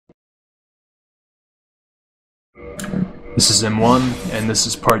This is M1, and this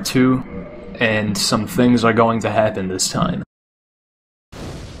is part 2, and some things are going to happen this time.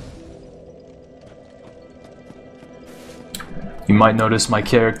 You might notice my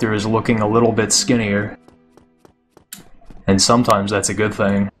character is looking a little bit skinnier, and sometimes that's a good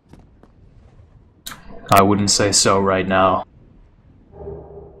thing. I wouldn't say so right now.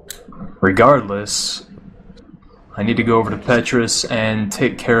 Regardless, I need to go over to Petrus and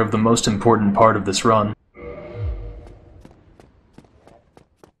take care of the most important part of this run.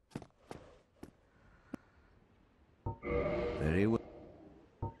 Very well.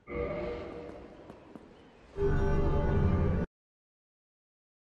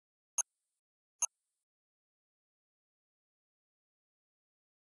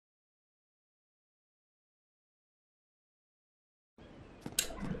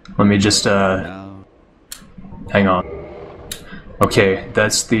 Let me just, hang on. Okay,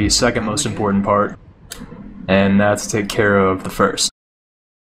 that's the second most important part, and that's to take care of the first.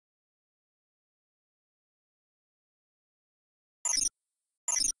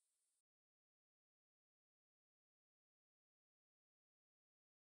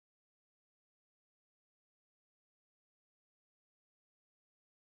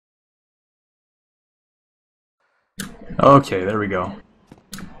 Okay, there we go.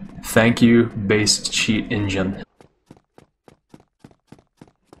 Thank you, based cheat engine.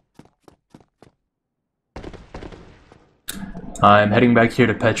 I'm heading back here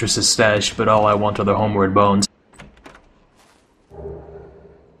to Petrus' stash, but all I want are the homeward bones.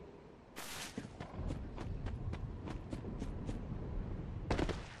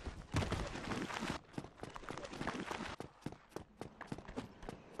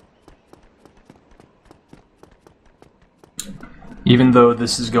 Even though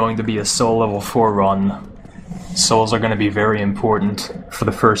this is going to be a soul level 4 run, souls are going to be very important for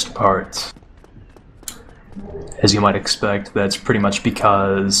the first part. As you might expect, that's pretty much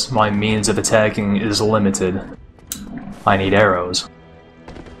because my means of attacking is limited. I need arrows.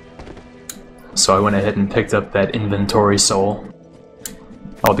 So I went ahead and picked up that inventory soul.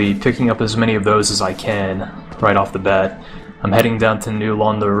 I'll be picking up as many of those as I can, right off the bat. I'm heading down to New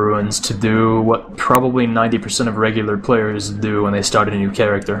Londa Ruins to do what probably 90% of regular players do when they start a new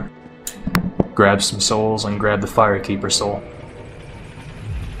character. Grab some souls and grab the Firekeeper soul.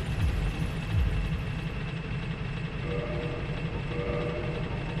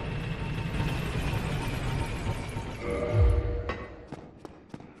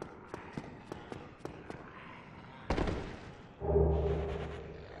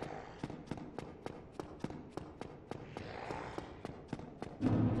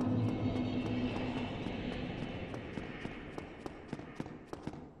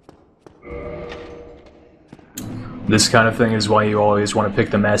 This kind of thing is why you always want to pick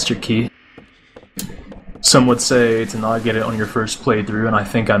the master key. Some would say to not get it on your first playthrough, and I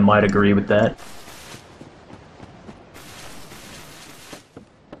think I might agree with that.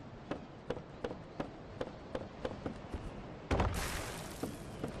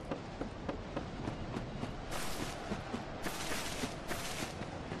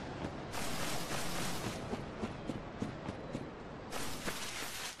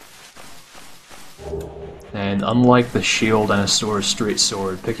 And unlike the shield and a straight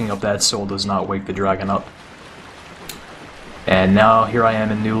sword, picking up that soul does not wake the dragon up. And now here I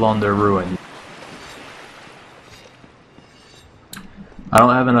am in New Londa Ruin. I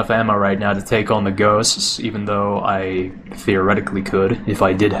don't have enough ammo right now to take on the ghosts, even though I theoretically could if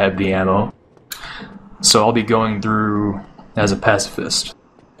I did have the ammo. So I'll be going through as a pacifist.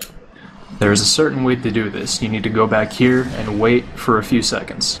 There is a certain way to do this. You need to go back here and wait for a few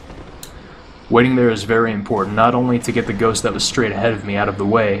seconds. Waiting there is very important, not only to get the ghost that was straight ahead of me out of the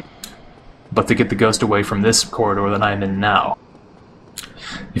way, but to get the ghost away from this corridor that I'm in now.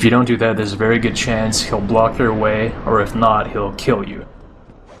 If you don't do that, there's a very good chance he'll block your way, or if not, he'll kill you.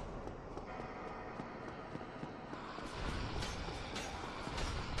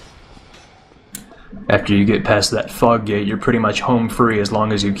 After you get past that fog gate, you're pretty much home free as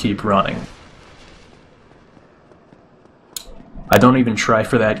long as you keep running. I don't even try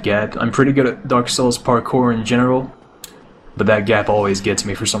for that gap. I'm pretty good at Dark Souls parkour in general, but that gap always gets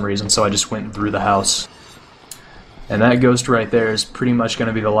me for some reason, so I just went through the house. And that ghost right there is pretty much going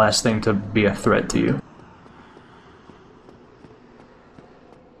to be the last thing to be a threat to you.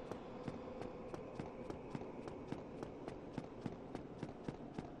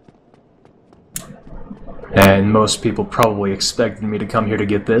 And most people probably expected me to come here to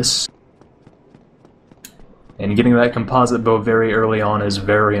get this. And getting that composite bow very early on is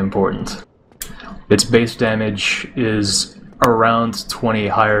very important. Its base damage is around 20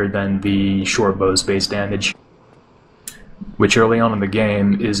 higher than the short bow's base damage. which early on in the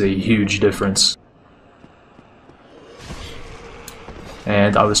game is a huge difference.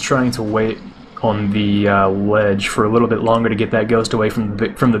 And I was trying to wait on the ledge for a little bit longer to get that ghost away from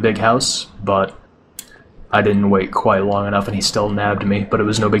the big house, but I didn't wait quite long enough and he still nabbed me, but it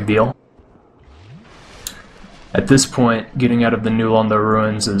was no big deal. At this point, getting out of the Nulanda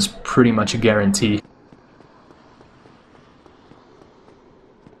ruins is pretty much a guarantee.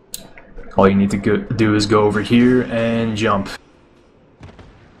 All you need to do is go over here and jump.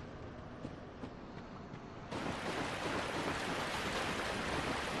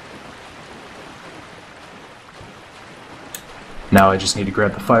 Now I just need to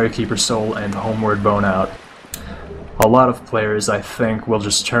grab the Firekeeper Soul and Homeward Bone out. A lot of players, I think, will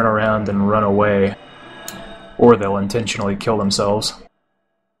just turn around and run away, or they'll intentionally kill themselves.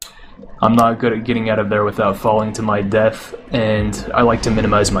 I'm not good at getting out of there without falling to my death, and I like to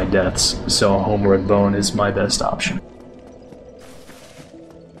minimize my deaths, so Homeward Bone is my best option.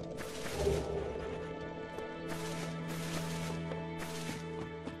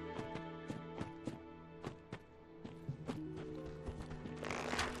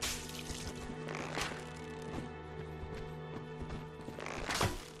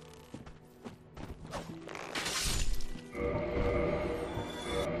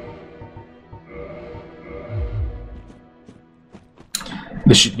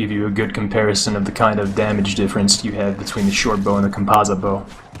 This should give you a good comparison of the kind of damage difference you have between the short bow and the composite bow.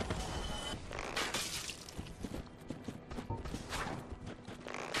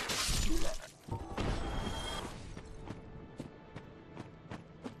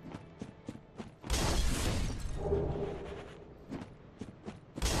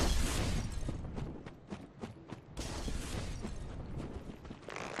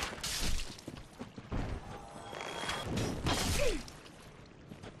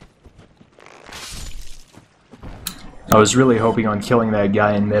 I was really hoping on killing that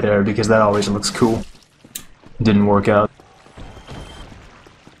guy in midair because that always looks cool. Didn't work out.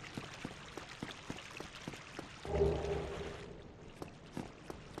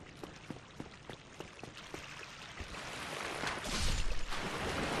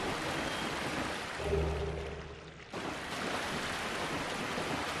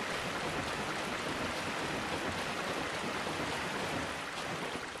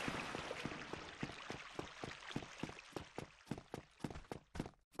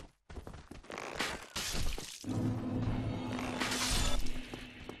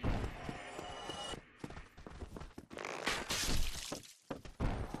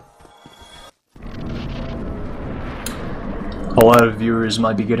 A lot of viewers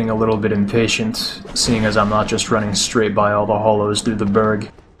might be getting a little bit impatient, seeing as I'm not just running straight by all the hollows through the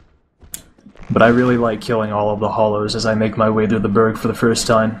Burg. But I really like killing all of the hollows as I make my way through the Burg for the first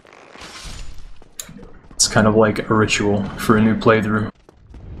time. It's kind of like a ritual for a new playthrough.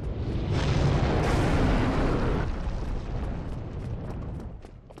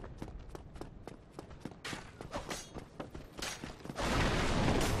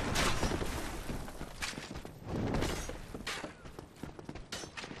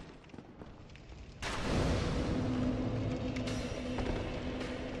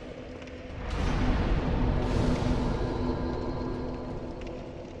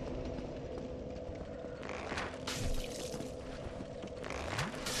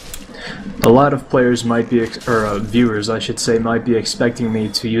 A lot of players might be, viewers I should say, might be expecting me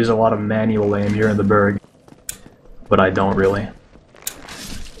to use a lot of manual aim here in the Burg, but I don't really.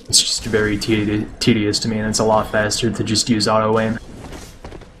 It's just very tedious to me, and it's a lot faster to just use auto aim.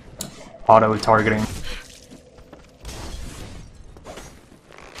 Auto targeting.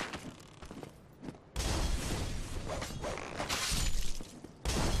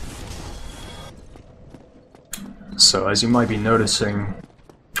 So, as you might be noticing,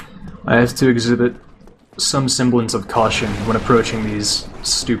 I have to exhibit some semblance of caution when approaching these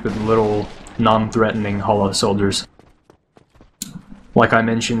stupid little non-threatening hollow soldiers. Like I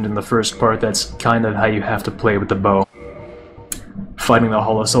mentioned in the first part, that's kind of how you have to play with the bow. Fighting the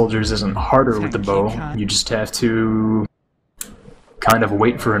hollow soldiers isn't harder with the bow, you just have to kind of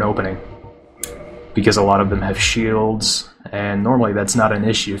wait for an opening. Because a lot of them have shields, and normally that's not an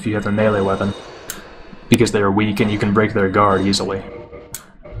issue if you have a melee weapon. Because they're weak and you can break their guard easily.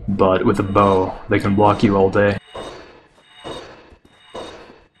 But with a bow, they can block you all day.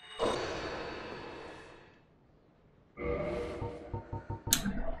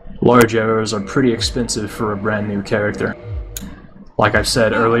 Large arrows are pretty expensive for a brand new character. Like I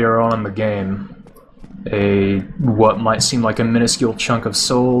said earlier on in the game, what might seem like a minuscule chunk of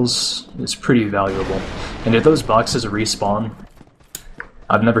souls is pretty valuable. And if those boxes respawn,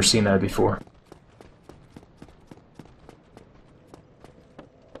 I've never seen that before.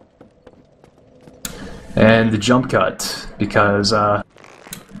 and the jump cut, because I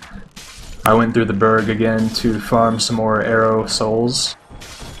went through the Burg again to farm some more arrow souls.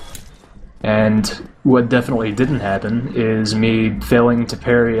 And what definitely didn't happen is me failing to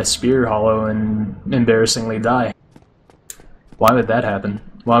parry a spear hollow and embarrassingly die. Why would that happen?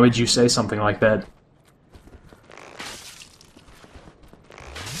 Why would you say something like that?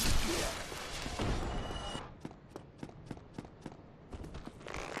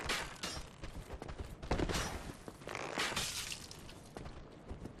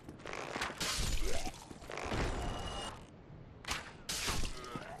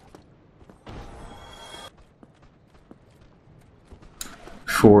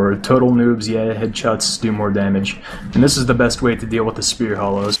 For total noobs, yeah, headshots do more damage. And this is the best way to deal with the spear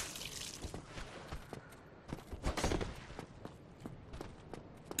hollows.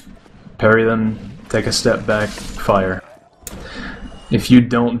 Parry them, take a step back, fire. If you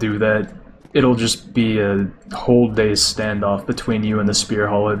don't do that, it'll just be a whole day's standoff between you and the spear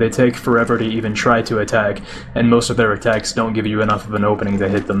hollow. They take forever to even try to attack, and most of their attacks don't give you enough of an opening to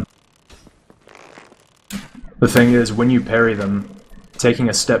hit them. The thing is, when you parry them, taking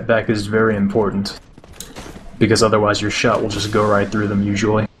a step back is very important, because otherwise your shot will just go right through them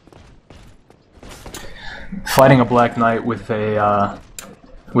usually. Fighting a Black Knight with a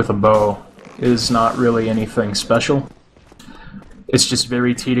bow is not really anything special. It's just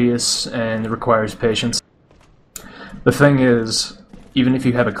very tedious and requires patience. The thing is, even if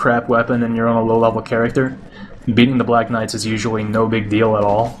you have a crap weapon and you're on a low-level character, beating the Black Knights is usually no big deal at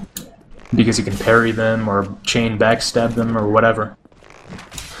all, because you can parry them or chain backstab them or whatever.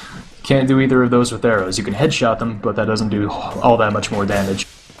 Can't do either of those with arrows. You can headshot them, but that doesn't do all that much more damage.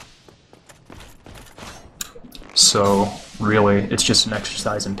 So, really, it's just an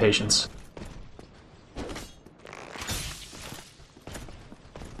exercise in patience.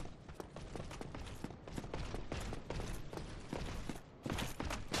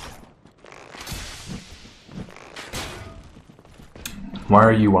 Why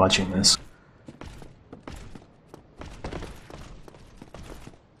are you watching this?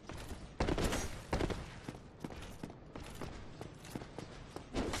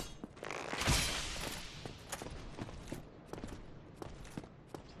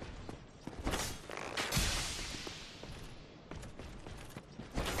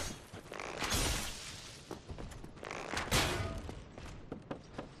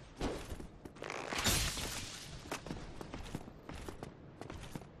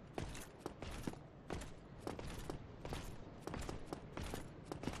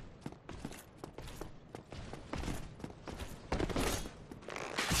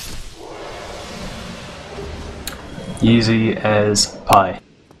 Easy as pie.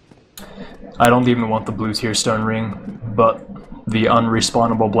 I don't even want the blue tier stone ring, but the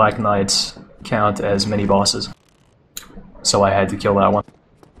unrespawnable Black Knights count as mini bosses. So I had to kill that one.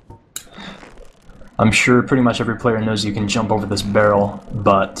 I'm sure pretty much every player knows you can jump over this barrel,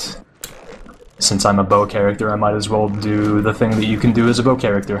 but since I'm a bow character, I might as well do the thing that you can do as a bow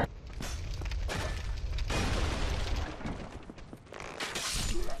character.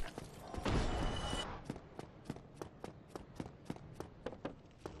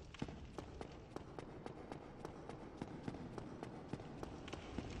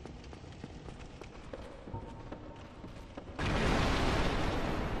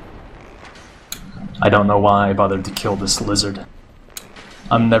 I don't know why I bothered to kill this lizard.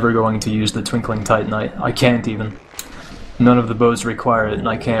 I'm never going to use the Twinkling Titanite. I can't even. None of the bows require it, and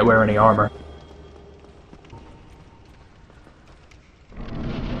I can't wear any armor.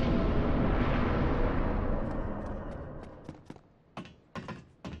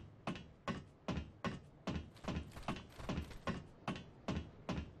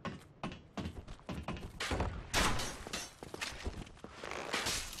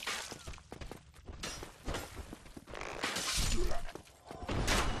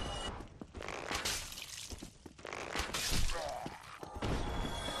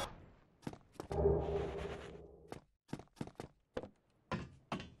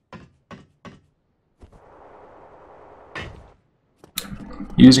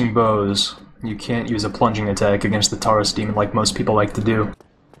 Using bows, you can't use a plunging attack against the Taurus demon like most people like to do.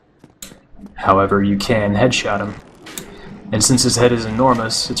 However, you can headshot him. And since his head is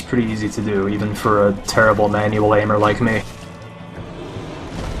enormous, it's pretty easy to do, even for a terrible manual aimer like me.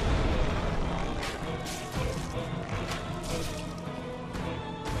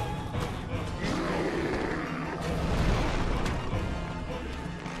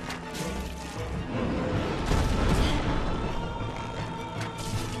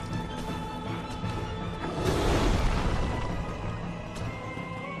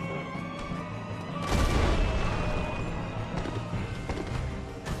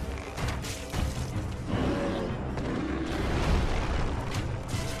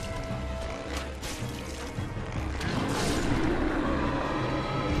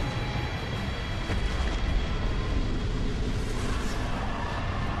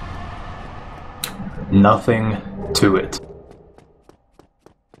 nothing to it.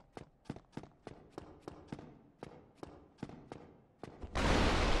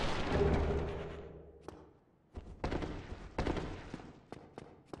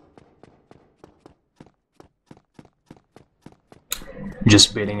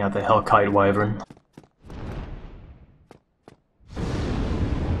 Just baiting out the Hellkite Wyvern.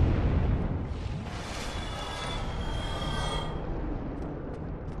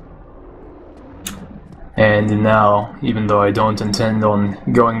 And now, even though I don't intend on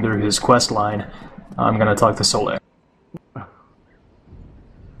going through his quest line, I'm gonna talk to Solar.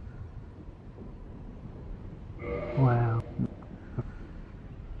 Wow.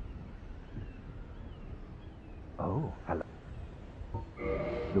 Oh, hello.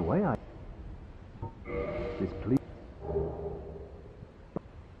 The way I... This please...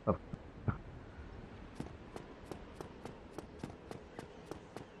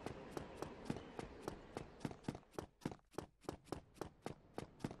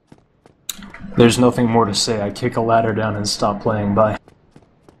 There's nothing more to say. I kick a ladder down and stop playing. Bye.